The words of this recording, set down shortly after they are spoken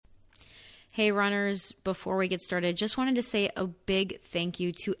Hey runners, before we get started, just wanted to say a big thank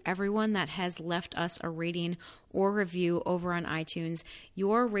you to everyone that has left us a rating or review over on iTunes.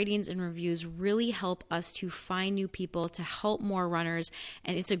 Your ratings and reviews really help us to find new people, to help more runners,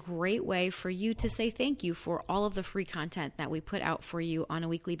 and it's a great way for you to say thank you for all of the free content that we put out for you on a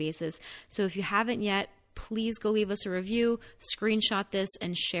weekly basis. So if you haven't yet, please go leave us a review, screenshot this,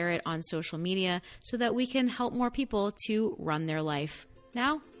 and share it on social media so that we can help more people to run their life.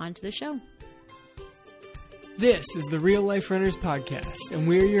 Now, on to the show. This is the Real Life Runners Podcast, and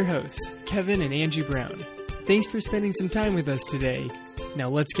we're your hosts, Kevin and Angie Brown. Thanks for spending some time with us today. Now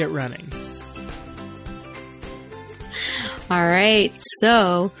let's get running. All right,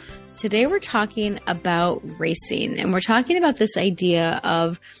 so today we're talking about racing, and we're talking about this idea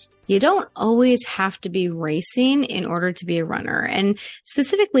of you don't always have to be racing in order to be a runner, and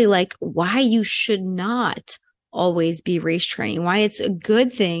specifically like why you should not always be race training, why it's a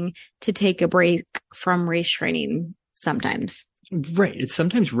good thing to take a break from race training sometimes. Right. It's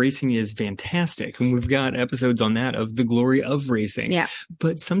sometimes racing is fantastic. And we've got episodes on that of the glory of racing. Yeah.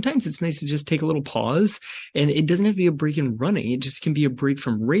 But sometimes it's nice to just take a little pause, and it doesn't have to be a break in running. It just can be a break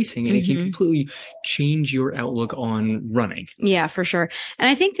from racing, and it can completely change your outlook on running. Yeah, for sure. And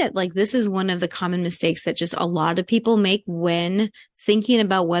I think that like this is one of the common mistakes that just a lot of people make when thinking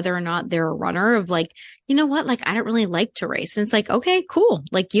about whether or not they're a runner, of like, you know what, like I don't really like to race. And it's like, okay, cool.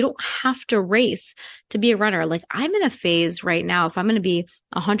 Like you don't have to race to be a runner. Like I'm in a phase right now, if I'm going to be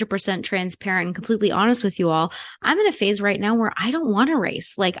 100% transparent and completely honest with you all, I'm in a phase right now where I don't want to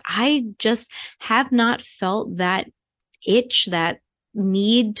race. Like I just have not felt that itch, that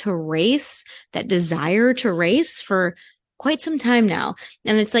need to race, that desire to race for quite some time now.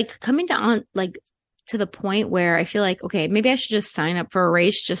 And it's like coming to the point where I feel like, okay, maybe I should just sign up for a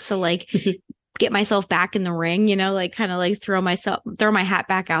race just to like get myself back in the ring, you know, like kind of like throw my hat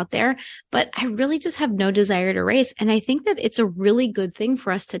back out there. But I really just have no desire to race. And I think that it's a really good thing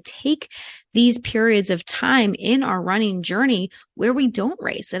for us to take these periods of time in our running journey where we don't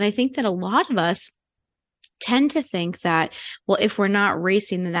race. And I think that a lot of us tend to think that, well, if we're not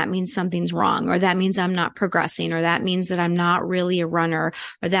racing, then that means something's wrong, or that means I'm not progressing, or that means that I'm not really a runner,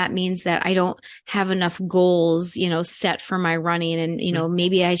 or that means that I don't have enough goals, you know, set for my running. And, you know,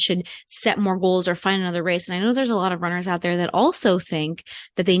 maybe I should set more goals or find another race. And I know there's a lot of runners out there that also think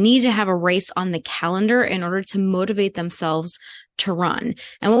that they need to have a race on the calendar in order to motivate themselves to run.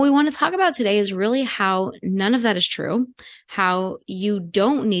 And what we want to talk about today is really how none of that is true, how you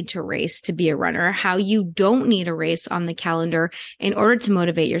don't need to race to be a runner, how you don't need a race on the calendar in order to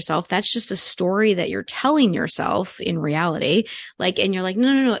motivate yourself. That's just a story that you're telling yourself in reality. Like, and you're like,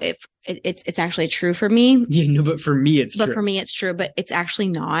 no, if it's actually true for me. Yeah, no, but for me, it's true. But for me, it's true, but it's actually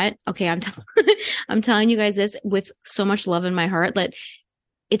not. Okay. I'm telling you guys this with so much love in my heart that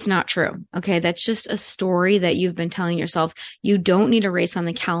it's not true. Okay. That's just a story that you've been telling yourself. You don't need a race on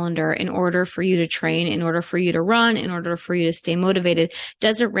the calendar in order for you to train, in order for you to run, in order for you to stay motivated.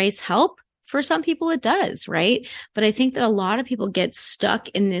 Does a race help? For some people, it does, right? But I think that a lot of people get stuck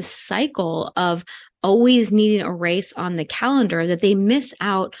in this cycle of always needing a race on the calendar that they miss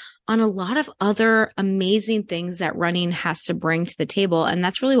out on a lot of other amazing things that running has to bring to the table. And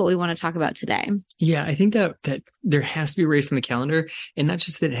that's really what we want to talk about today. Yeah, I think that there has to be a race on the calendar, and not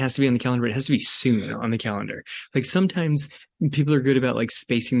just that it has to be on the calendar, it has to be soon on the calendar. Like sometimes people are good about like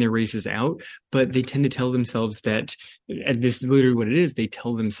spacing their races out, but they tend to tell themselves that, and this is literally what it is, they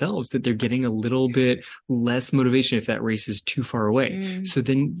tell themselves that they're getting a little bit less motivation if that race is too far away. So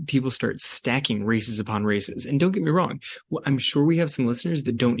then people start stacking races upon races. And don't get me wrong, I'm sure we have some listeners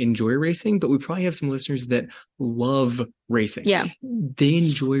that don't enjoy racing, but we probably have some listeners that love racing. Yeah. They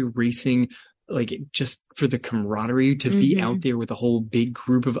enjoy racing like just for the camaraderie, to be out there with a whole big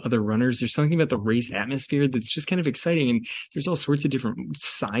group of other runners. There's something about the race atmosphere that's just kind of exciting. And there's all sorts of different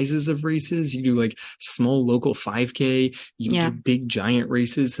sizes of races. You do like small local 5K, you do big giant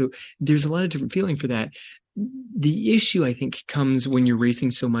races. So there's a lot of different feeling for that. The issue, I think, comes when you're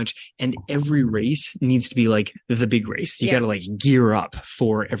racing so much, and every race needs to be like the big race. You got to like gear up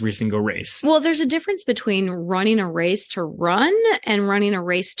for every single race. Well, there's a difference between running a race to run and running a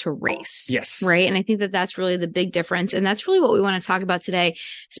race to race. Yes. Right. And I think that that's really the big difference. And that's really what we want to talk about today,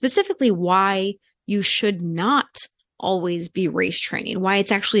 specifically why you should not always be race training, why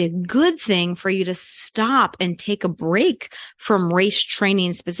it's actually a good thing for you to stop and take a break from race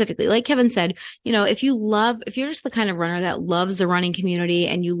training specifically. Like Kevin said, if you're just the kind of runner that loves the running community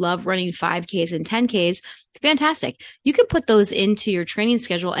and you love running 5Ks and 10Ks, fantastic. You can put those into your training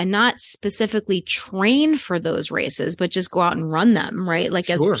schedule and not specifically train for those races, but just go out and run them, right? Like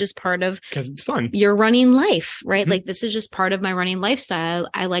as just part of because it's fun. Your running life, right? Like this is just part of my running lifestyle.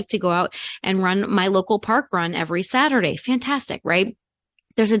 I like to go out and run my local park run every Saturday. Fantastic, right?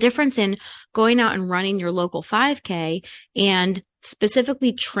 There's a difference in going out and running your local 5K and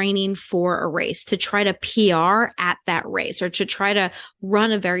specifically training for a race to try to PR at that race or to try to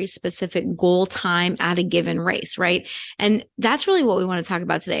run a very specific goal time at a given race, right? And that's really what we want to talk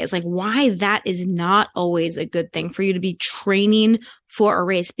about today is like why that is not always a good thing for you to be training for a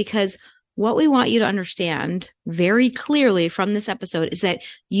race, because what we want you to understand very clearly from this episode is that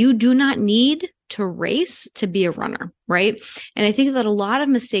you do not need to race to be a runner, right? And I think that a lot of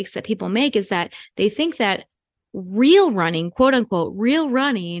mistakes that people make is that they think that real running, quote unquote, real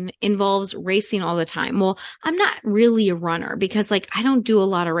running involves racing all the time. Well, I'm not really a runner because like I don't do a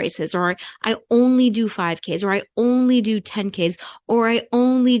lot of races, or I only do 5Ks, or I only do 10Ks, or I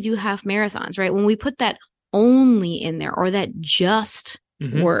only do half marathons, right? When we put that only in there or that just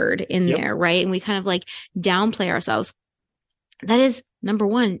word in there, right? And we kind of like downplay ourselves. That is, number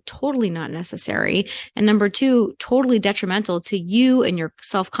one, totally not necessary. And number two, totally detrimental to you and your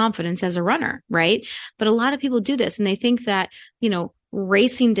self-confidence as a runner, right? But a lot of people do this and they think that,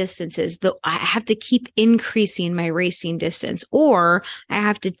 racing distances, I have to keep increasing my racing distance, or I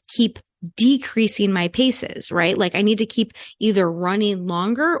have to keep decreasing my paces, right? Like I need to keep either running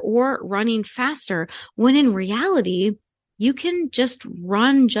longer or running faster, when in reality, you can just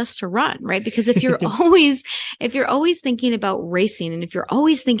run just to run, right? Because if you're always thinking about racing, and if you're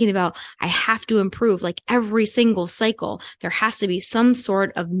always thinking about, I have to improve, like every single cycle, there has to be some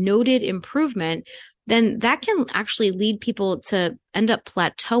sort of noted improvement, then that can actually lead people to end up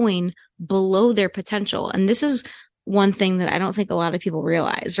plateauing below their potential. And this is one thing that I don't think a lot of people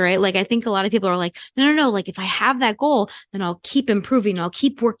realize, right? Like I think a lot of people are like, no. Like if I have that goal, then I'll keep improving. I'll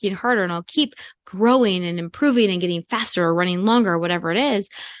keep working harder and I'll keep growing and improving and getting faster or running longer or whatever it is.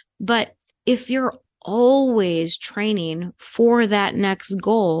 But if you're always training for that next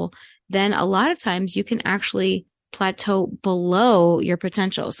goal, then a lot of times you can actually plateau below your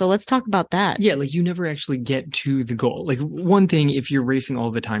potential. So let's talk about that. Yeah, like you never actually get to the goal. Like one thing, if you're racing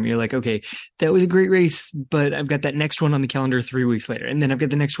all the time, you're like, okay, that was a great race, but I've got that next one on the calendar 3 weeks later. And then I've got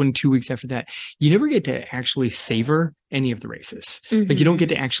the next one 2 weeks after that. You never get to actually savor any of the races. Like you don't get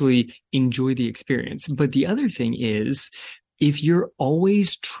to actually enjoy the experience. But the other thing is, if you're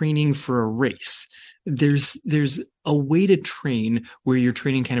always training for a race, there's a way to train where you're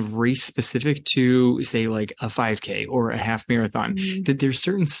training kind of race specific to, say, like a 5K or a half marathon, that there's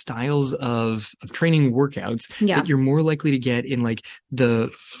certain styles of training workouts that you're more likely to get in like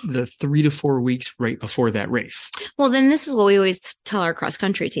the 3 to 4 weeks right before that race. Well, then this is what we always tell our cross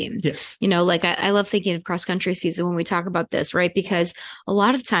country team. Yes. Like I love thinking of cross country season when we talk about this, right? Because a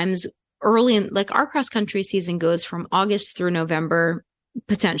lot of times early in, like our cross country season goes from August through November,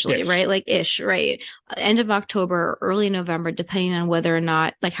 potentially, right? Like ish, right? End of October, early November, depending on whether or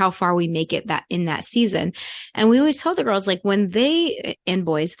not, like how far we make it that in that season. And we always tell the girls, like when they, and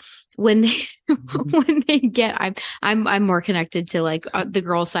boys, when they get, I'm more connected to like the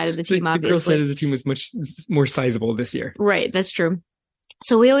girl side of the team, obviously. The girl side of the team was much more sizable this year. Right. That's true.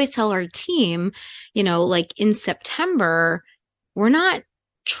 So we always tell our team, like in September, we're not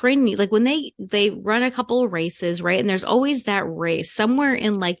training, like when they run a couple of races, right? And there's always that race somewhere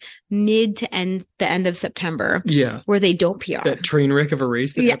in like mid to the end of September, where they don't PR. That train wreck of a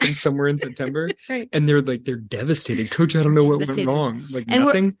race that happens somewhere in September, right? And they're devastated. Coach, I don't know what went wrong. Like and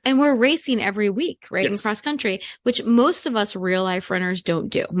nothing. We're racing every week, right? In cross country, which most of us real life runners don't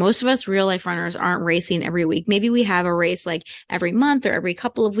do. Most of us real life runners aren't racing every week. Maybe we have a race like every month or every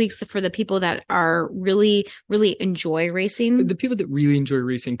couple of weeks for the people that are really, really enjoy racing. The people that really enjoy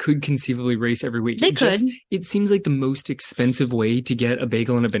racing could conceivably race every week. It seems like the most expensive way to get a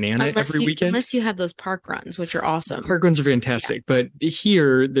bagel and a banana every weekend. Unless you have those park runs, which are awesome. Park runs are fantastic. But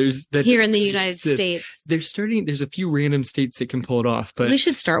here, here in the United States, there's a few random states that can pull it off. But we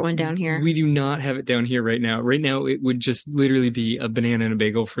should start one down here. We do not have it down here right now. Right now, it would just literally be a banana and a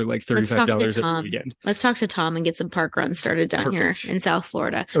bagel for like $35 every weekend. Let's talk to Tom and get some park runs started down here in South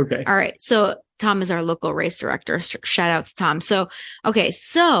Florida. Okay. All right. So Tom is our local race director. Shout out to Tom. So, okay.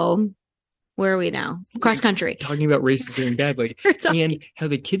 So where are we now? Cross country. Talking about races doing badly and how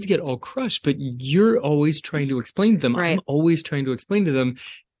the kids get all crushed, but you're always trying to explain to them. Right. I'm always trying to explain to them.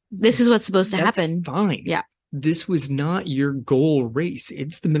 This is what's supposed to That's happen. Fine. Yeah. this was not your goal race.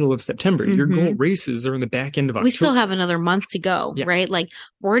 It's the middle of September. Your goal races are in the back end of October. We still have another month to go, Yeah. right? Like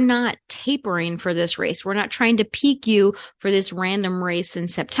we're not tapering for this race. We're not trying to peak you for this random race in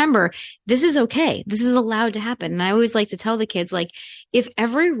September. This is okay. This is allowed to happen. And I always like to tell the kids, like, if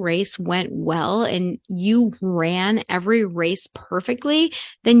every race went well and you ran every race perfectly,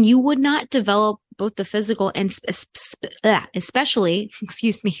 then you would not develop both the physical and especially,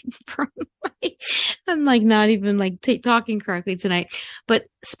 excuse me, I'm like not even like talking correctly tonight, but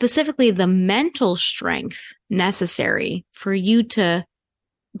specifically the mental strength necessary for you to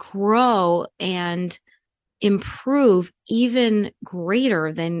grow and improve even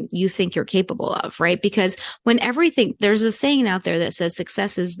greater than you think you're capable of, right? Because when everything, there's a saying out there that says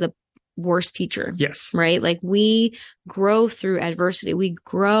success is the worst teacher. Yes. Right? Like we grow through adversity. We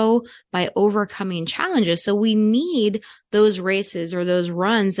grow by overcoming challenges. So we need those races or those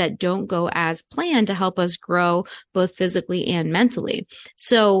runs that don't go as planned to help us grow both physically and mentally.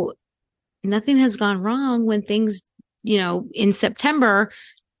 So nothing has gone wrong when things, in September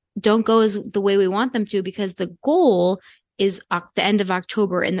don't go as the way we want them to, because the goal is the end of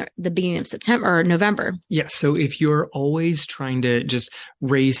October and the beginning of September or November. Yeah. So if you're always trying to just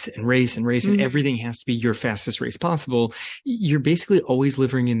race and race and race and everything has to be your fastest race possible, you're basically always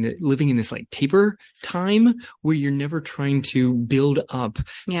living in this like taper time where you're never trying to build up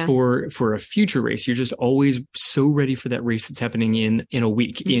for a future race. You're just always so ready for that race that's happening in a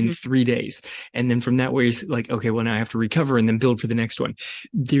week, in 3 days. And then from that way, it's like, okay, well, now I have to recover and then build for the next one.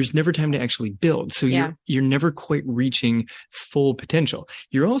 There's never time to actually build. So you're never quite reaching full potential.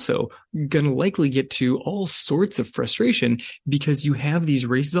 You're also going to likely get to all sorts of frustration because you have these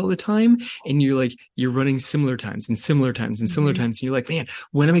races all the time and you're running similar times and similar times and similar times. And you're like, man,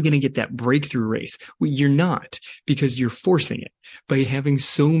 when am I going to get that breakthrough race? Well, you're not, because you're forcing it. By having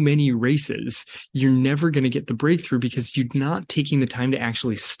so many races, you're never going to get the breakthrough because you're not taking the time to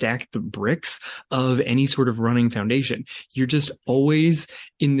actually stack the bricks of any sort of running foundation. You're just always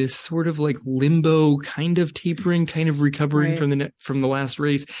in this sort of like limbo, kind of tapering, kind of recovering from the last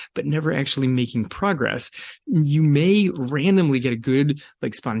race, but never actually making progress. You may randomly get a good,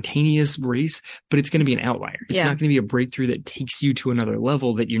 like spontaneous race, but it's going to be an outlier. It's not going to be a breakthrough that takes you to another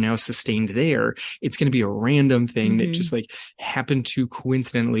level that you're now sustained there. It's going to be a random thing that just like happened to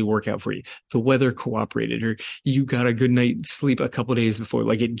coincidentally work out for you. The weather cooperated, or you got a good night's sleep a couple of days before.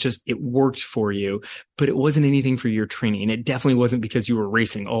 Like it worked for you, but it wasn't anything for your training. And it definitely wasn't because you were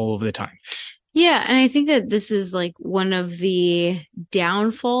racing all of the time. Yeah. And I think that this is like one of the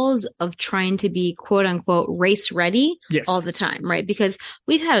downfalls of trying to be quote unquote race ready all the time, right? Because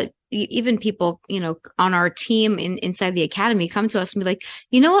we've had even people, on our team inside the academy come to us and be like,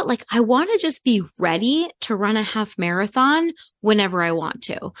 you know what? Like, I want to just be ready to run a half marathon whenever I want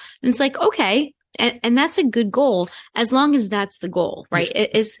to. And it's like, okay. And that's a good goal, as long as that's the goal, right?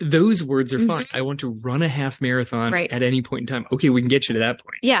 Yes, those words are fine. I want to run a half marathon at any point in time. Okay, we can get you to that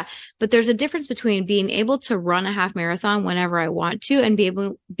point. Yeah. But there's a difference between being able to run a half marathon whenever I want to and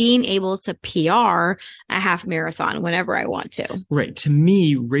being able to PR a half marathon whenever I want to. Right. To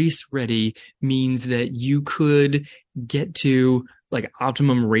me, race ready means that you could get to like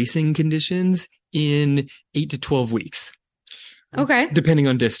optimum racing conditions in 8 to 12 weeks. Okay. Depending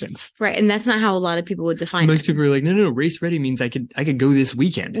on distance. Right. And that's not how a lot of people would define Most people are like, no, race ready means I could go this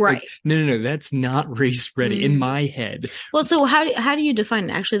weekend. Right. Like, no, that's not race ready in my head. Well, so how do you define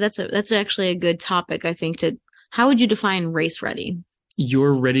it? Actually, that's actually a good topic, I think, how would you define race ready?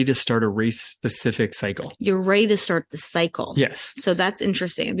 You're ready to start a race specific cycle. You're ready to start the cycle. Yes. So that's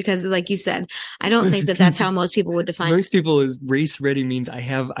interesting because like you said, I don't think that that's how most people would define most people is race ready means I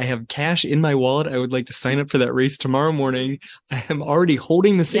have cash in my wallet. I would like to sign up for that race tomorrow morning. I am already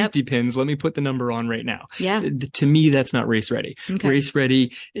holding the safety pins. Let me put the number on right now. Yeah. To me, that's not race ready. Okay. Race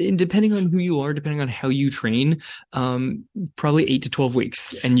ready, depending on who you are, depending on how you train, probably 8 to 12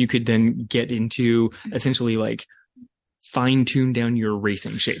 weeks. And you could then get into essentially like fine-tune down your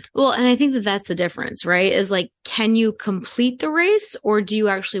racing shape. Well, and I think that that's the difference, right? Is like, can you complete the race or do you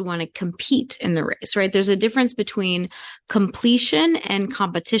actually want to compete in the race, right? There's a difference between completion and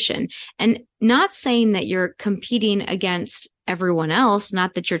competition. And not saying that you're competing against everyone else,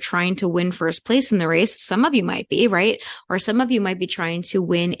 not that you're trying to win first place in the race. Some of you might be, right? Or some of you might be trying to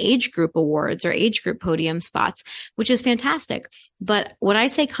win age group awards or age group podium spots, which is fantastic. But when I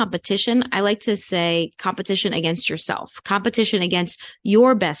say competition, I like to say competition against yourself, competition against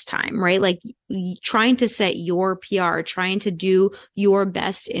your best time, right? Like trying to set your PR, trying to do your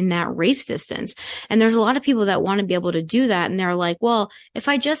best in that race distance. And there's a lot of people that want to be able to do that. And they're like, well, if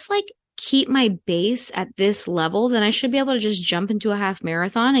I just like keep my base at this level, then I should be able to just jump into a half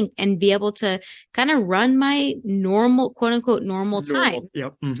marathon and be able to kind of run my normal, quote unquote, normal time.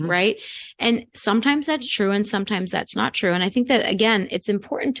 Yep. Mm-hmm. Right. And sometimes that's true and sometimes that's not true. And I think that, again, it's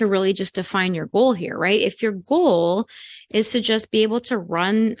important to really just define your goal here, right? If your goal is to just be able to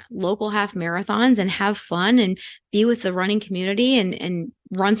run local half marathons and have fun and be with the running community and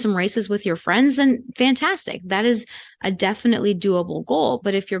run some races with your friends, then fantastic. That is a definitely doable goal.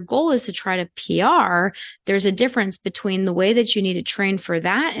 But if your goal is to try to PR, there's a difference between the way that you need to train for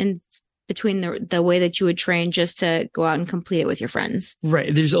that and between the way that you would train just to go out and complete it with your friends.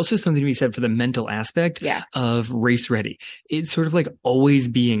 Right. There's also something to be said for the mental aspect of race ready. It's sort of like always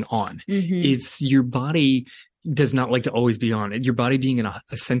being on. Mm-hmm. It's your body does not like to always be on it. Your body being in a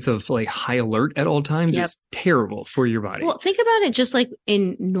sense of like high alert at all times is terrible for your body. Well, think about it just like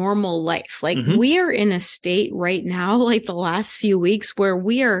in normal life. Like we are in a state right now, like the last few weeks where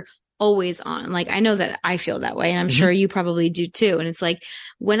we are always on. Like I know that I feel that way and I'm sure you probably do too. And it's like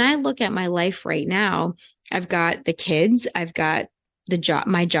when I look at my life right now, I've got the kids, I've got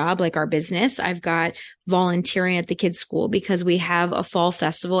my job, like our business. I've got volunteering at the kids' school because we have a fall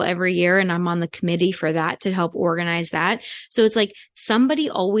festival every year and I'm on the committee for that to help organize that. So it's like somebody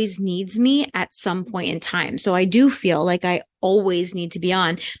always needs me at some point in time. So I do feel like I always need to be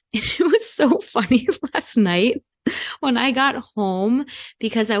on. And it was so funny last night when I got home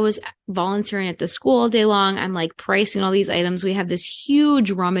because I was volunteering at the school all day long. I'm like pricing all these items. We have this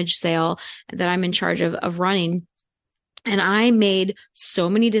huge rummage sale that I'm in charge of running. And I made so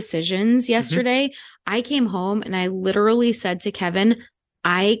many decisions yesterday. I came home and I literally said to Kevin,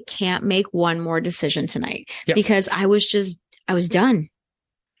 I can't make one more decision tonight because I was done.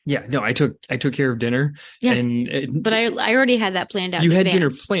 Yeah, no, I took care of dinner. Yeah. But I already had that planned out. You had advance.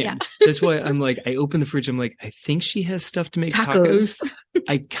 dinner planned. Yeah. That's why I'm like, I open the fridge. I'm like, I think she has stuff to make tacos.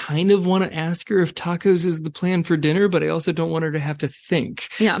 I kind of want to ask her if tacos is the plan for dinner, but I also don't want her to have to think.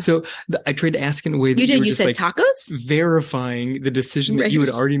 Yeah. So I tried to ask in a way that you said like tacos? Verifying the decision that you had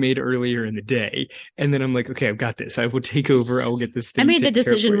already made earlier in the day. And then I'm like, okay, I've got this. I will take over. I will get this thing. I made the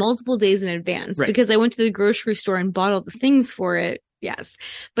decision multiple days in advance because I went to the grocery store and bought all the things for it. Yes.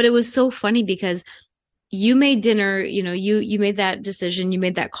 But it was so funny because you made dinner, you made that decision, you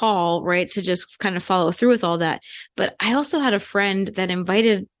made that call, right? To just kind of follow through with all that. But I also had a friend that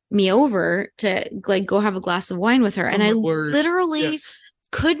invited me over to like go have a glass of wine with her. And I literally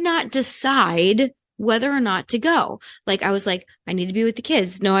could not decide whether or not to go. Like I was like, I need to be with the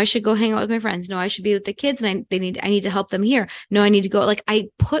kids. No, I should go hang out with my friends. No, I should be with the kids and I need to help them here. No, I need to go. Like I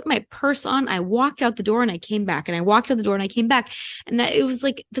put my purse on, I walked out the door and I came back and I walked out the door and I came back. And that it was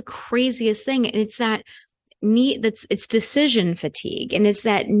like the craziest thing. And it's that it's decision fatigue. And it's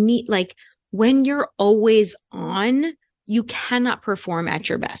that like when you're always on, you cannot perform at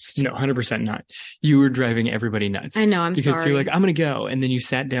your best. No, 100% not. You were driving everybody nuts. I know, because sorry. You're like, I'm going to go. And then you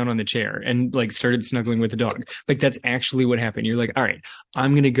sat down on the chair and like started snuggling with the dog. Like that's actually what happened. You're like, all right,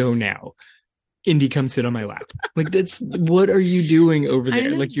 I'm going to go now. Indy, come sit on my lap. Like what are you doing over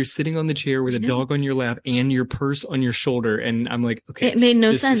there? Like you're sitting on the chair with a dog on your lap and your purse on your shoulder. And I'm like, okay, it made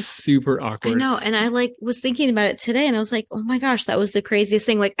no sense. This is super awkward. I know. And I like was thinking about it today and I was like, oh my gosh, that was the craziest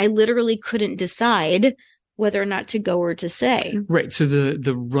thing. Like I literally couldn't decide whether or not to go or to say. Right. So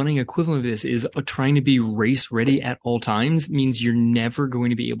the running equivalent of this is trying to be race ready at all times means you're never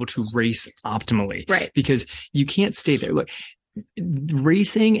going to be able to race optimally. Right. Because you can't stay there. Look,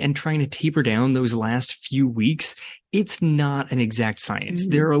 racing and trying to taper down those last few weeks, it's not an exact science.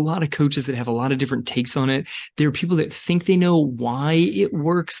 There are a lot of coaches that have a lot of different takes on it. There are people that think they know why it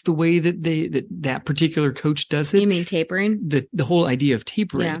works the way that that particular coach does it. You mean tapering? The whole idea of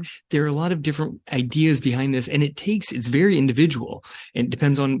tapering. Yeah. There are a lot of different ideas behind this, and it's very individual. And it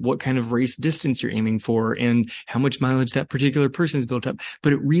depends on what kind of race distance you're aiming for and how much mileage that particular person's built up.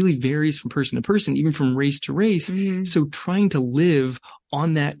 But it really varies from person to person, even from race to race. So trying to live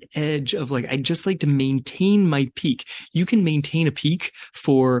on that edge of like, I just like to maintain my peak. You can maintain a peak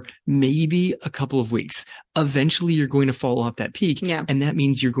for maybe a couple of weeks. Eventually you're going to fall off that peak. Yeah. And that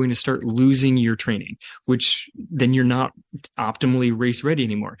means you're going to start losing your training, which then you're not optimally race ready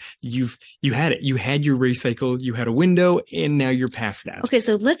anymore. You had it. You had your race cycle, you had a window, and now you're past that. Okay.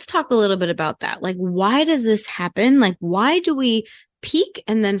 So let's talk a little bit about that. Like, why does this happen? Like, why do we peak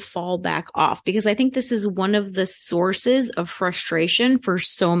and then fall back off? Because I think this is one of the sources of frustration for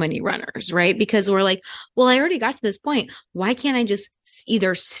so many runners, right? Because we're like, well, I already got to this point. Why can't I just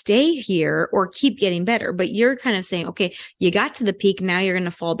either stay here or keep getting better? But you're kind of saying, okay, you got to the peak. Now you're going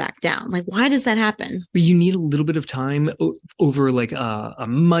to fall back down. Like, why does that happen? You need a little bit of time over like a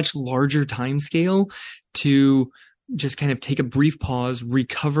much larger time scale to just kind of take a brief pause,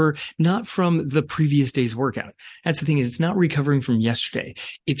 recover, not from the previous day's workout. That's the thing, is it's not recovering from yesterday.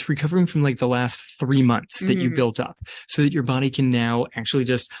 It's recovering from like the last 3 months that you built up, so that your body can now actually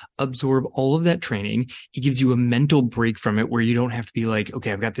just absorb all of that training. It gives you a mental break from it where you don't have to be like,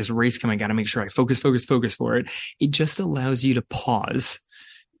 okay, I've got this race coming. I got to make sure I focus for it. It just allows you to pause.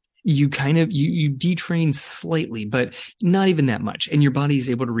 You detrain slightly, but not even that much. And your body is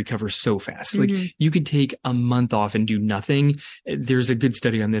able to recover so fast. Like you could take a month off and do nothing. There's a good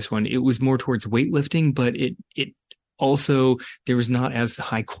study on this one. It was more towards weightlifting, but it also, there was not as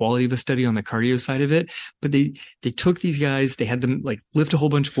high quality of a study on the cardio side of it, but they took these guys, they had them like lift a whole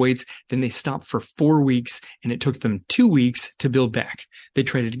bunch of weights, then they stopped for 4 weeks, and it took them 2 weeks to build back. They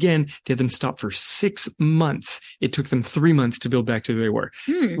tried it again. They had them stop for 6 months. It took them 3 months to build back to where they were.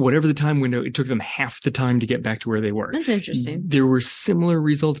 Whatever the time window, it took them half the time to get back to where they were. That's interesting. There were similar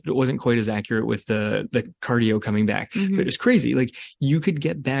results, but it wasn't quite as accurate with the cardio coming back. But it was crazy. Like you could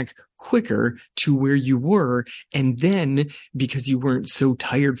get back quicker to where you were. And then because you weren't so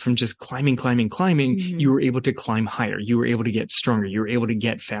tired from just climbing, you were able to climb higher. You were able to get stronger. You were able to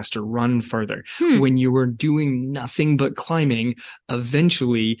get faster, run further. When you were doing nothing but climbing,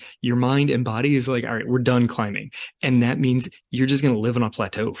 eventually your mind and body is like, all right, we're done climbing. And that means you're just going to live on a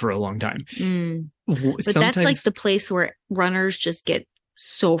plateau for a long time. But that's like the place where runners just get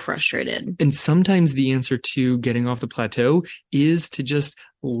so frustrated. And sometimes the answer to getting off the plateau is to just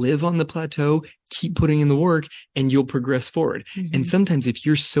live on the plateau, keep putting in the work, and you'll progress forward. And sometimes if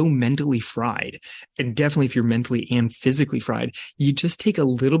you're so mentally fried, and definitely if you're mentally and physically fried, you just take a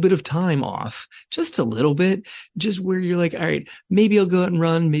little bit of time off, just a little bit, just where you're like, all right, maybe I'll go out and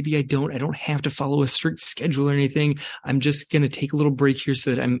run. Maybe I don't have to follow a strict schedule or anything. I'm just going to take a little break here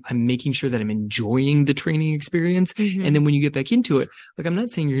so that I'm making sure that I'm enjoying the training experience. And then when you get back into it, like, I'm not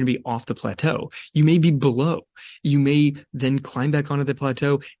saying you're going to be off the plateau. You may be below. You may then climb back onto the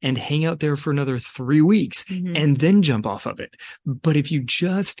plateau and hang out there for another 3 weeks and then jump off of it. But if you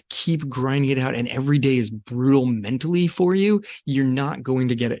just keep grinding it out and every day is brutal mentally for you, you're not going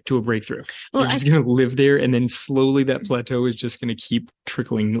to get it to a breakthrough. You're just going to live there, and then slowly that plateau is just going to keep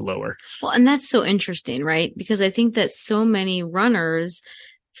trickling lower. Well, and that's so interesting, right? Because I think that so many runners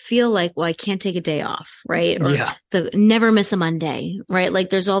feel like, well, I can't take a day off, right? Or the never miss a Monday, right? Like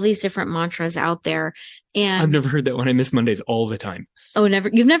there's all these different mantras out there. And I've never heard that one. I miss Mondays all the time. Oh,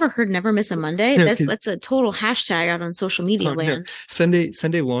 you've never heard never miss a Monday? No, that's a total hashtag out on social media land. No.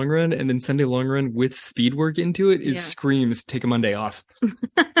 Sunday long run, and then Sunday long run with speed work into it is screams, take a Monday off.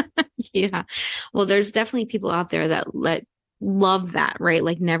 Yeah. Well, there's definitely people out there that love that, right?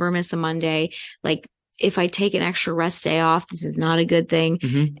 Like never miss a Monday. Like, if I take an extra rest day off, this is not a good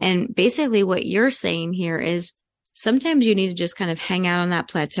thing. And basically what you're saying here is sometimes you need to just kind of hang out on that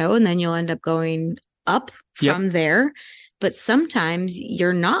plateau, and then you'll end up going up from there. But sometimes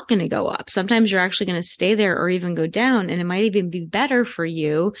you're not going to go up. Sometimes you're actually going to stay there or even go down. And it might even be better for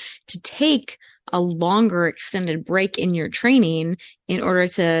you to take a longer extended break in your training in order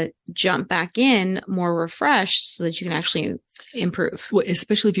to jump back in more refreshed so that you can actually improve. Well,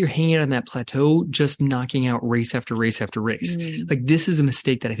 especially if you're hanging out on that plateau, just knocking out race after race after race. Like this is a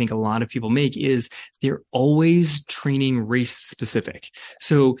mistake that I think a lot of people make, is they're always training race specific.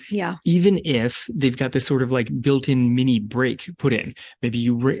 So even if they've got this sort of like built-in mini break put in, maybe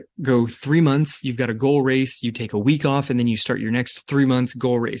you go 3 months, you've got a goal race, you take a week off, and then you start your next 3 months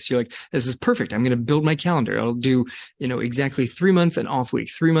goal race. You're like, this is perfect. I'm going to build my calendar. I'll do, exactly 3 months and off week,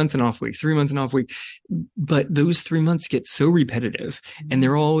 3 months and off week, 3 months and off week. But those 3 months get so repetitive, and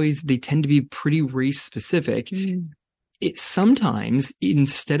they tend to be pretty race specific. Sometimes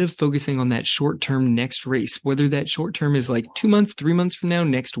instead of focusing on that short-term next race, whether that short-term is like 2 months, 3 months from now,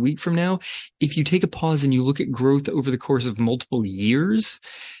 next week from now, if you take a pause and you look at growth over the course of multiple years,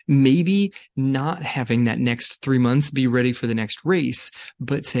 maybe not having that next 3 months be ready for the next race,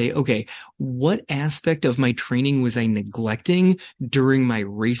 but say, okay, what aspect of my training was I neglecting during my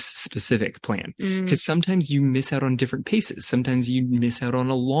race specific plan? Because sometimes you miss out on different paces. Sometimes you miss out on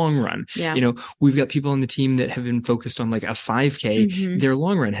a long run. We've got people on the team that have been focused on like a 5K. Their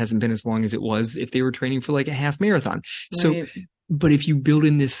long run hasn't been as long as it was if they were training for like a half marathon. So, but if you build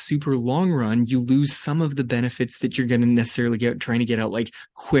in this super long run, you lose some of the benefits that you're going to necessarily trying to get out like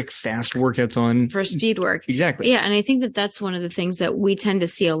quick, fast workouts on for speed work. Exactly. Yeah. And I think that that's one of the things that we tend to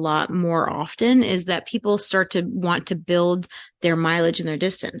see a lot more often, is that people start to want to build their mileage and their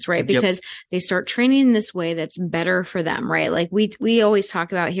distance, right? Yep. Because they start training in this way that's better for them, right? Like we always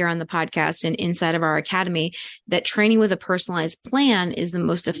talk about here on the podcast and inside of our academy that training with a personalized plan is the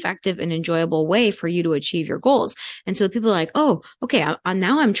most effective and enjoyable way for you to achieve your goals. And so people are like, oh, okay,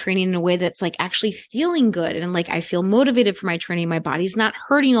 now I'm training in a way that's like actually feeling good. And like, I feel motivated for my training. My body's not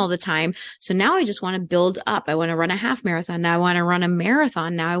hurting all the time. So now I just want to build up. I want to run a half marathon. Now I want to run a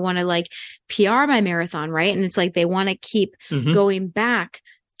marathon. Now I want to like PR my marathon, right? And it's like they want to keep going back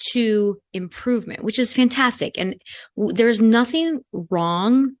to improvement, which is fantastic. And there's nothing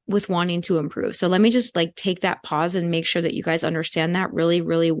wrong with wanting to improve. So let me just like take that pause and make sure that you guys understand that really,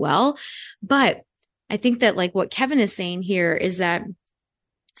 really well. But I think that like what Kevin is saying here is that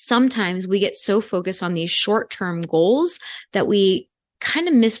sometimes we get so focused on these short-term goals that we kind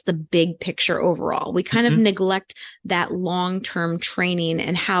of miss the big picture overall. We kind of neglect that long-term training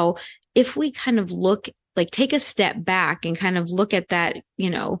and how if we kind of take a step back and kind of look at that, I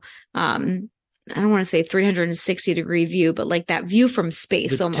don't want to say 360 degree view, but like that view from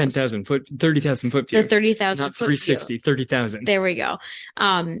space, the almost 10,000 foot, 30,000 foot view. The 30,000 not foot 360, view. 30,000. There we go.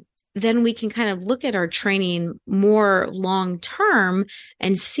 Then we can kind of look at our training more long term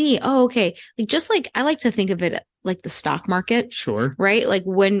and see, oh, okay. Like just like I like to think of it like the stock market. Sure. Right? Like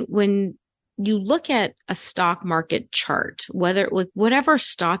when you look at a stock market chart, whether like whatever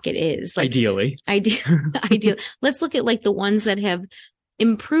stock it is, like ideally, let's look at like the ones that have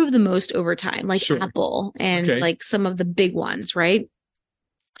improved the most over time, like Apple and like some of the big ones, right?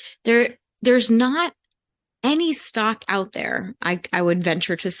 There's not any stock out there, I would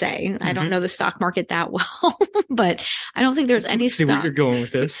venture to say, I don't know the stock market that well, but I don't think there's any stock where you're going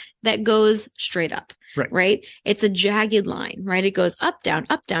with this that goes straight up, right? It's a jagged line, right? It goes up, down,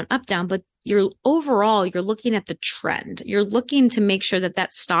 up, down, up, down, but you're looking at the trend. You're looking to make sure that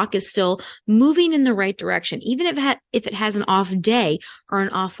that stock is still moving in the right direction, even if it has an off day or an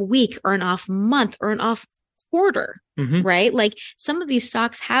off week or an off month or an off quarter, right? Like some of these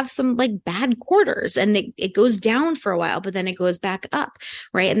stocks have some like bad quarters and it goes down for a while, but then it goes back up,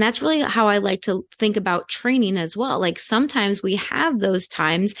 right? And that's really how I like to think about training as well. Like sometimes we have those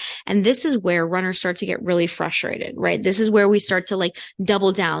times and this is where runners start to get really frustrated, right? This is where we start to like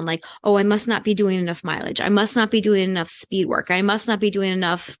double down, like, oh, I must not be doing enough mileage. I must not be doing enough speed work. I must not be doing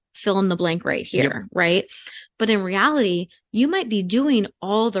enough fill in the blank right here, right? But in reality, you might be doing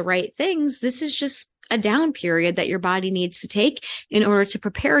all the right things. This is just a down period that your body needs to take in order to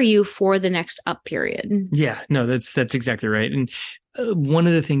prepare you for the next up period. Yeah, no, that's exactly right. And one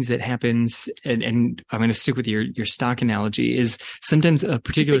of the things that happens, and I'm going to stick with your stock analogy, is sometimes a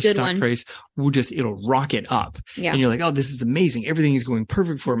particular stock price it'll rocket up. Yeah. And you're like, oh, this is amazing. Everything is going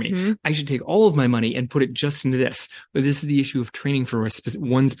perfect for me. I should take all of my money and put it just into this. But this is the issue of training for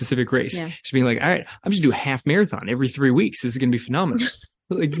one specific race. Yeah. Just being like, all right, I'm just do a half marathon every 3 weeks. This is going to be phenomenal.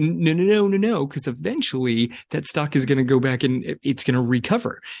 Like, no, because eventually that stock is going to go back and it's going to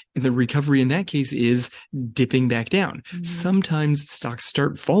recover. And the recovery in that case is dipping back down. Sometimes stocks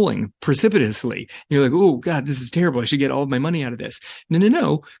start falling precipitously. You're like, oh God, this is terrible. I should get all of my money out of this.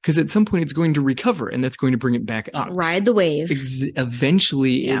 No, because at some point it's going to recover and that's going to bring it back up. Ride the wave.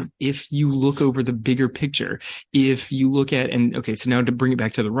 Eventually, if you look over the bigger picture, if you look at, so now to bring it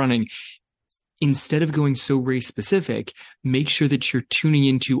back to the running, instead of going so race specific, make sure that you're tuning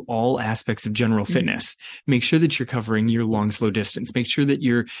into all aspects of general fitness. Make sure that you're covering your long, slow distance. Make sure that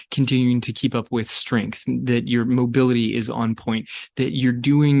you're continuing to keep up with strength, that your mobility is on point, that you're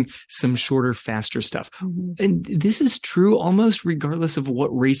doing some shorter, faster stuff. And this is true almost regardless of what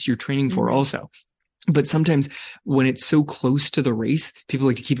race you're training for also. But sometimes when it's so close to the race, people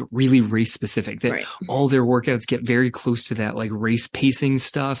like to keep it really race specific, that all their workouts get very close to that like race pacing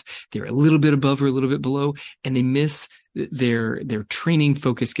stuff. They're a little bit above or a little bit below, and they miss their training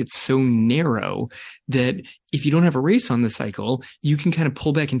focus gets so narrow that if you don't have a race on the cycle, you can kind of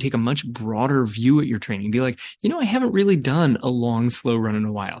pull back and take a much broader view at your training. Be like, I haven't really done a long, slow run in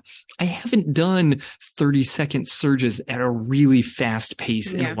a while. I haven't done 30-second surges at a really fast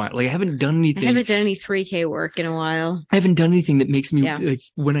pace in a while. Like I haven't done anything. I haven't done any 3K work in a while. I haven't done anything that makes me like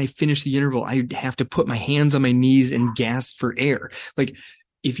when I finish the interval, I have to put my hands on my knees and gasp for air. Like,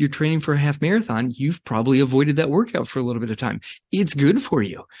 if you're training for a half marathon, you've probably avoided that workout for a little bit of time. It's good for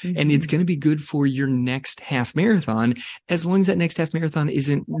you. And it's going to be good for your next half marathon, as long as that next half marathon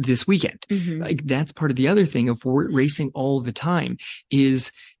isn't this weekend. Like that's part of the other thing of racing all the time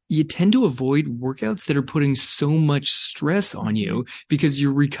is you tend to avoid workouts that are putting so much stress on you because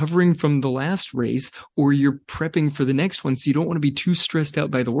you're recovering from the last race or you're prepping for the next one. So you don't want to be too stressed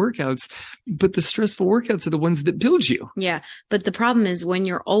out by the workouts, but the stressful workouts are the ones that build you. Yeah. But the problem is when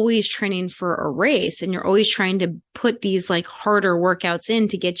you're always training for a race and you're always trying to put these like harder workouts in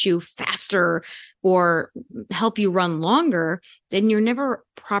to get you faster or help you run longer, then you're never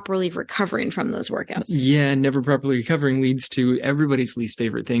properly recovering from those workouts. Yeah, never properly recovering leads to everybody's least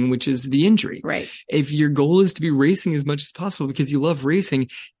favorite thing, which is the injury. Right. If your goal is to be racing as much as possible because you love racing,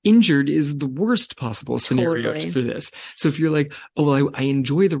 injured is the worst possible scenario for this. So if you're like, oh, well, I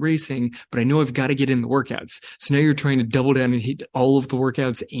enjoy the racing, but I know I've got to get in the workouts. So now you're trying to double down and hit all of the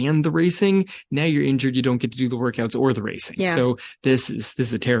workouts and the racing. Now you're injured. You don't get to do the workouts or the racing. Yeah. So this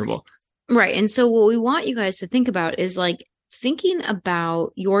is terrible. Right. And so what we want you guys to think about is like thinking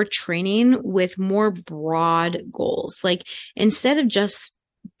about your training with more broad goals. Like instead of just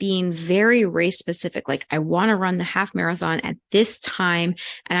being very race specific, like I want to run the half marathon at this time,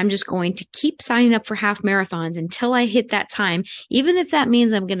 and I'm just going to keep signing up for half marathons until I hit that time. Even if that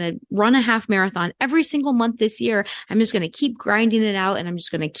means I'm going to run a half marathon every single month this year, I'm just going to keep grinding it out and I'm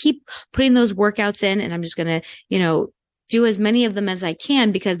just going to keep putting those workouts in and I'm just going to, do as many of them as I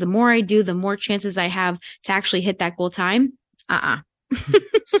can, because the more I do, the more chances I have to actually hit that goal time.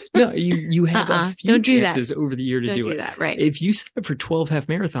 No, you have a few don't do chances that. over the year to Don't do do it. that, right. If you sign up for 12 half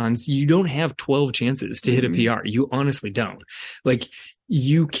marathons, you don't have 12 chances to hit a PR. You honestly don't. Like,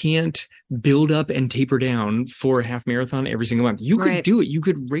 you can't build up and taper down for a half marathon every single month. You could do it. You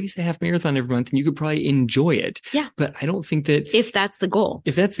could race a half marathon every month and you could probably enjoy it. Yeah. But I don't think that if that's the goal,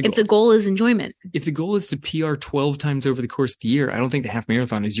 if the goal is enjoyment, if the goal is to PR 12 times over the course of the year, I don't think the half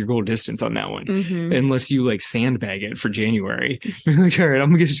marathon is your goal distance on that one. Unless you like sandbag it for January. You're like, all right,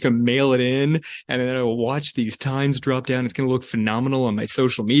 I'm just going to mail it in and then I'll watch these times drop down. It's going to look phenomenal on my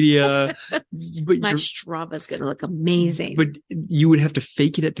social media. But my Strava is going to look amazing. But you would have to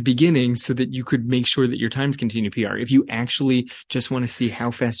fake it at the beginning so that you could make sure that your times continue PR. If you actually just want to see how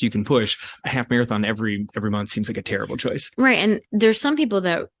fast you can push, a half marathon every month seems like a terrible choice. Right. And there's some people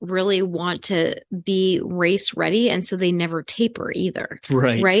that really want to be race ready. And so they never taper either.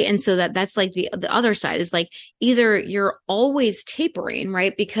 Right. Right. And so that's like the other side is like either you're always tapering,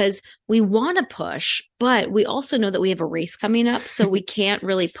 right? Because we want to push, but we also know that we have a race coming up. So we can't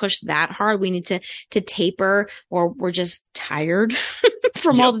really push that hard. We need to taper, or we're just tired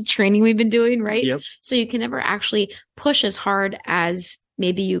from all the training we've been doing. Right. Yep. So you can never actually push as hard as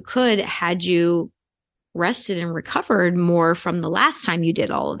maybe you could had you rested and recovered more from the last time you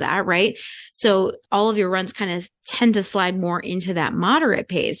did all of that. Right. So all of your runs kind of tend to slide more into that moderate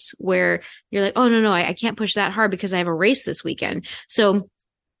pace where you're like, oh, no, I can't push that hard because I have a race this weekend. So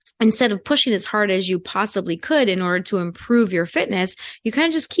instead of pushing as hard as you possibly could in order to improve your fitness, you kind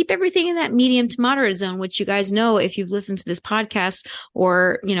of just keep everything in that medium to moderate zone, which you guys know if you've listened to this podcast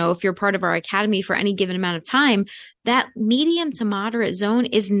or, if you're part of our academy for any given amount of time, that medium to moderate zone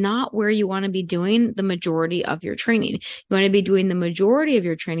is not where you want to be doing the majority of your training. You want to be doing the majority of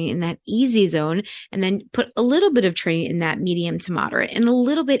your training in that easy zone and then put a little bit of training in that medium to moderate and a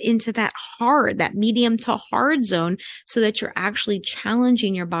little bit into that medium to hard zone so that you're actually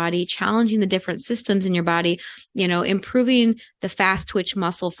challenging your body, challenging the different systems in your body, improving the fast twitch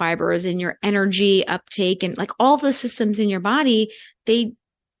muscle fibers and your energy uptake and like all the systems in your body, they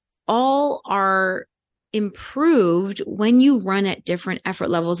all are improved when you run at different effort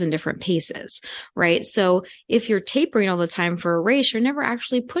levels and different paces, right? So if you're tapering all the time for a race, you're never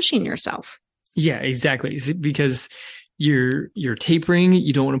actually pushing yourself. Yeah, exactly. Because you're tapering,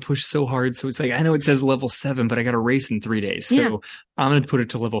 you don't want to push so hard. So it's like, I know it says level 7, but I got a race in 3 days. So I'm going to put it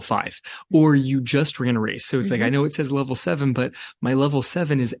to level 5. Or you just ran a race. So it's like, I know it says level 7, but my level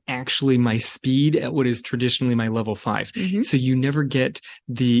 7 is actually my speed at what is traditionally my level 5. So you never get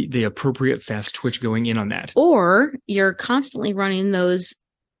the appropriate fast twitch going in on that. Or you're constantly running those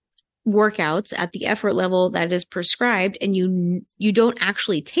workouts at the effort level that is prescribed and you don't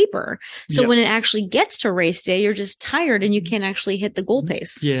actually taper. So when it actually gets to race day, you're just tired and you can't actually hit the goal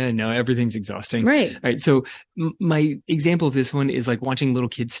pace. Yeah, no, everything's exhausting. Right. All right. So my example of this one is like watching little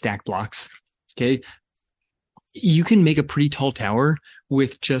kids stack blocks. Okay. You can make a pretty tall tower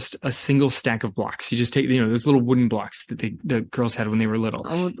with just a single stack of blocks. You just take, those little wooden blocks that the girls had when they were little.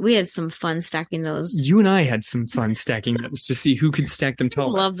 Oh, we had some fun stacking those. You and I had some fun stacking those to see who could stack them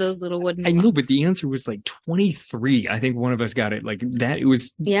taller. I love those little wooden blocks. I know, but the answer was like 23. I think one of us got it like that. It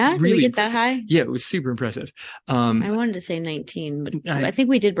was really did we get that high? Yeah, it was super impressive. I wanted to say 19, but I think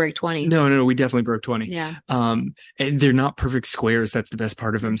we did break 20. No, we definitely broke 20. Yeah. And they're not perfect squares. That's the best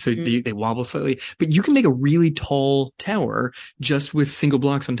part of them. So they wobble slightly, but you can make a really tall tower just with single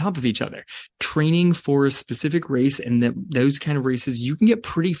blocks on top of each other. Training for a specific race and those kind of races, you can get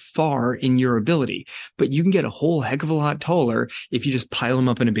pretty far in your ability, but you can get a whole heck of a lot taller if you just pile them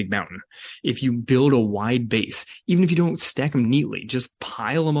up in a big mountain. If you build a wide base, even if you don't stack them neatly, just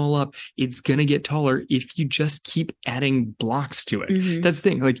pile them all up, it's going to get taller if you just keep adding blocks to it. Mm-hmm. That's the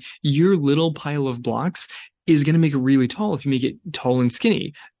thing. Like, your little pile of blocks is going to make it really tall if you make it tall and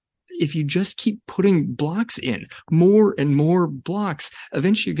skinny. If you just keep putting blocks in, more and more blocks,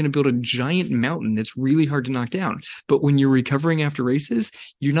 eventually you're going to build a giant mountain that's really hard to knock down. But when you're recovering after races,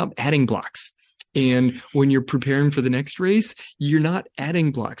 you're not adding blocks. And when you're preparing for the next race, you're not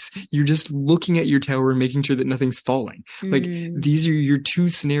adding blocks. You're just looking at your tower and making sure that nothing's falling. Like, these are your two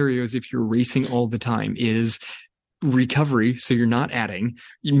scenarios if you're racing all the time, is recovery, so you're not adding.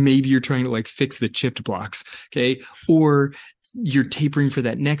 Maybe you're trying to like fix the chipped blocks, okay? Or you're tapering for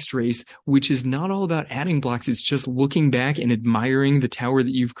that next race, which is not all about adding blocks. It's just looking back and admiring the tower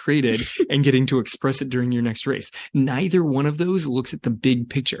that you've created and getting to express it during your next race. Neither one of those looks at the big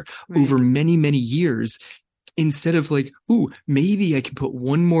picture over many, many years. Instead of like, ooh, maybe I can put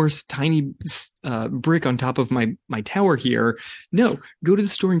one more tiny brick on top of my tower here. No, go to the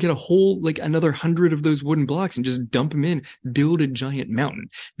store and get a whole, like, another 100 of those wooden blocks and just dump them in, build a giant mountain.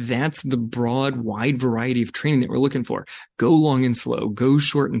 That's the broad, wide variety of training that we're looking for. Go long and slow, go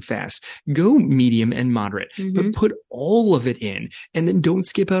short and fast, go medium and moderate, but put all of it in, and then don't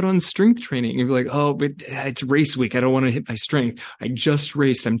skip out on strength training. If you're like, oh, but it's race week, I don't want to hit my strength. I just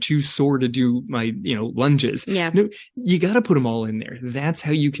raced, I'm too sore to do my, lunges. Yeah. No, you got to put them all in there. That's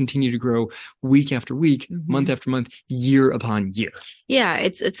how you continue to grow week after week, month after month, year upon year. Yeah,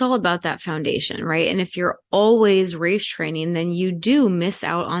 it's all about that foundation, right? And if you're always race training, then you do miss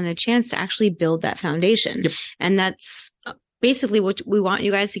out on the chance to actually build that foundation. Yep. And that's basically what we want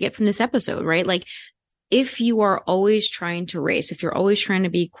you guys to get from this episode, right? Like, if you are always trying to race, if you're always trying to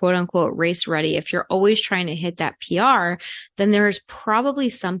be quote unquote race ready, if you're always trying to hit that PR, then there is probably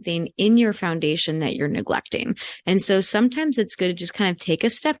something in your foundation that you're neglecting. And so sometimes it's good to just kind of take a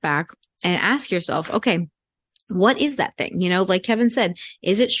step back and ask yourself, okay, what is that thing? Like Kevin said,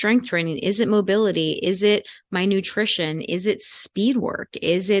 is it strength training? Is it mobility? Is it my nutrition? Is it speed work?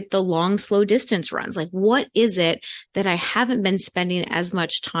 Is it the long, slow distance runs? Like, what is it that I haven't been spending as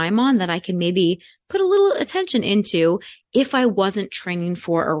much time on that I can maybe put a little attention into if I wasn't training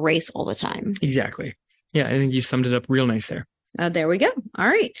for a race all the time? Exactly. Yeah, I think you summed it up real nice there. There we go. All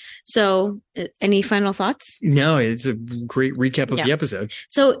right. So any final thoughts? No, it's a great recap of the episode.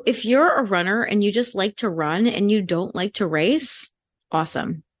 So if you're a runner and you just like to run and you don't like to race,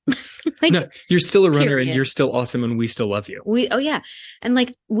 awesome. No, you're still a runner period. And you're still awesome and we still love you. And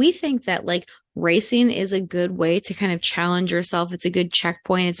like, we think that like racing is a good way to kind of challenge yourself. It's a good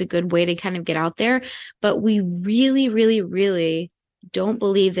checkpoint. It's a good way to kind of get out there. But we really, really, really don't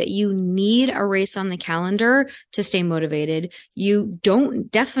believe that you need a race on the calendar to stay motivated. You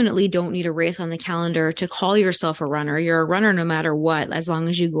definitely don't need a race on the calendar to call yourself a runner. You're a runner no matter what, as long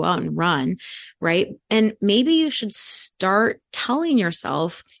as you go out and run, right? And maybe you should start telling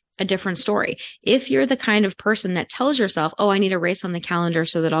yourself a different story. If you're the kind of person that tells yourself, oh, I need a race on the calendar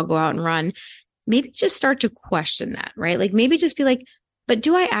so that I'll go out and run, maybe just start to question that, right? Like, maybe just be like, but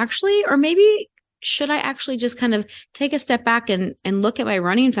do I actually, or maybe should I actually just kind of take a step back and look at my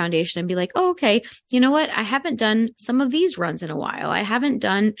running foundation and be like, oh, okay, you know what? I haven't done some of these runs in a while. I haven't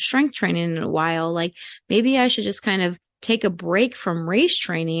done strength training in a while. Like, maybe I should just kind of take a break from race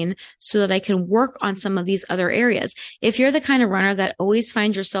training so that I can work on some of these other areas. If you're the kind of runner that always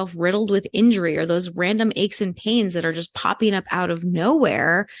finds yourself riddled with injury or those random aches and pains that are just popping up out of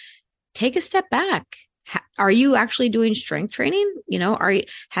nowhere, take a step back. Are you actually doing strength training?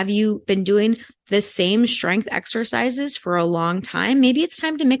 Have you been doing the same strength exercises for a long time? Maybe it's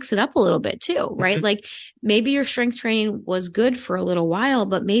time to mix it up a little bit too, right? Like, maybe your strength training was good for a little while,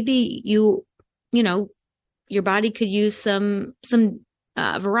 but maybe your body could use some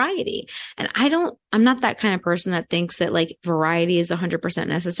variety. And I'm not that kind of person that thinks that like variety is 100%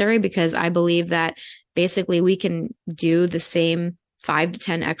 necessary, because I believe that basically we can do the same 5 to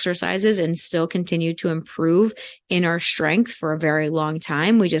 10 exercises and still continue to improve in our strength for a very long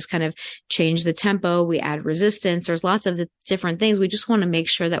time. We just kind of change the tempo. We add resistance. There's lots of different things. We just want to make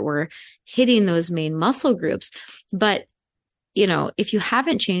sure that we're hitting those main muscle groups. But, if you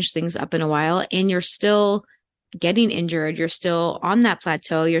haven't changed things up in a while and you're still getting injured, you're still on that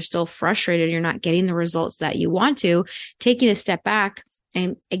plateau, you're still frustrated, you're not getting the results that you want to, taking a step back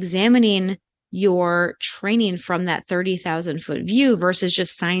and examining your training from that 30,000 foot view versus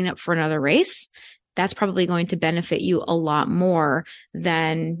just signing up for another race that's probably going to benefit you a lot more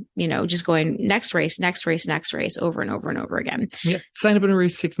than, just going next race over and over and over again. Yeah. Sign up in a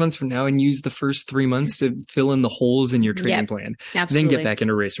race 6 months from now and use the first 3 months to fill in the holes in your training plan. Absolutely. Then get back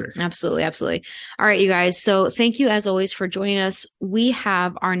into race work. Absolutely. Absolutely. All right, you guys. So thank you as always for joining us. We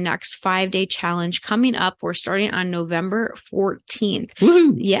have our next 5-day challenge coming up. We're starting on November 14th.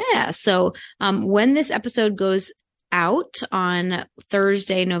 Woohoo! Yeah. So when this episode goes out on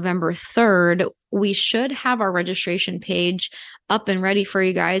Thursday, November 3rd, we should have our registration page up and ready for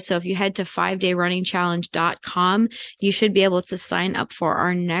you guys. So if you head to 5dayrunningchallenge.com, you should be able to sign up for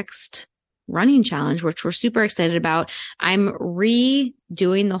our next running challenge, which we're super excited about. I'm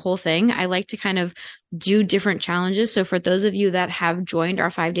redoing the whole thing. I like to kind of do different challenges. So for those of you that have joined our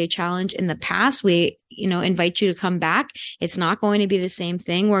 5-day challenge in the past, we, invite you to come back. It's not going to be the same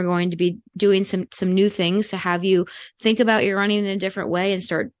thing. We're going to be doing some new things to have you think about your running in a different way and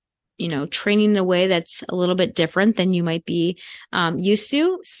start training in a way that's a little bit different than you might be used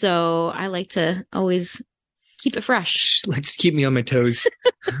to. So I like to always keep it fresh. Let's keep me on my toes.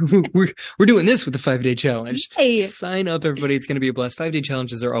 We're doing this with the 5-day challenge. Hey. Sign up, everybody. It's going to be a blast. 5-day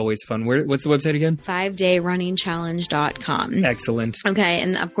challenges are always fun. What's the website again? 5dayrunningchallenge.com. Excellent. Okay.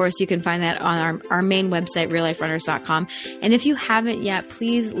 And of course, you can find that on our main website, realliferunners.com. And if you haven't yet,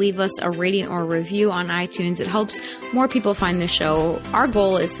 please leave us a rating or review on iTunes. It helps more people find the show. Our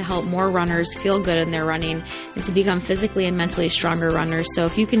goal is to help more runners feel good in their running and to become physically and mentally stronger runners. So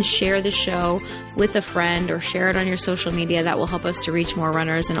if you can share the show with a friend or share it on your social media, that will help us to reach more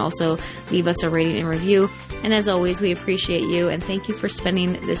runners, and also leave us a rating and review. And as always, we appreciate you and thank you for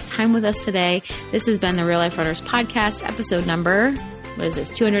spending this time with us today. This has been the Real Life Runners podcast, episode number,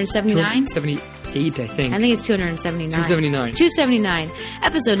 279? 278, I think. I think it's 279. 279. 279.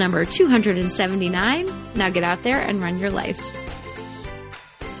 Episode number 279. Now get out there and run your life.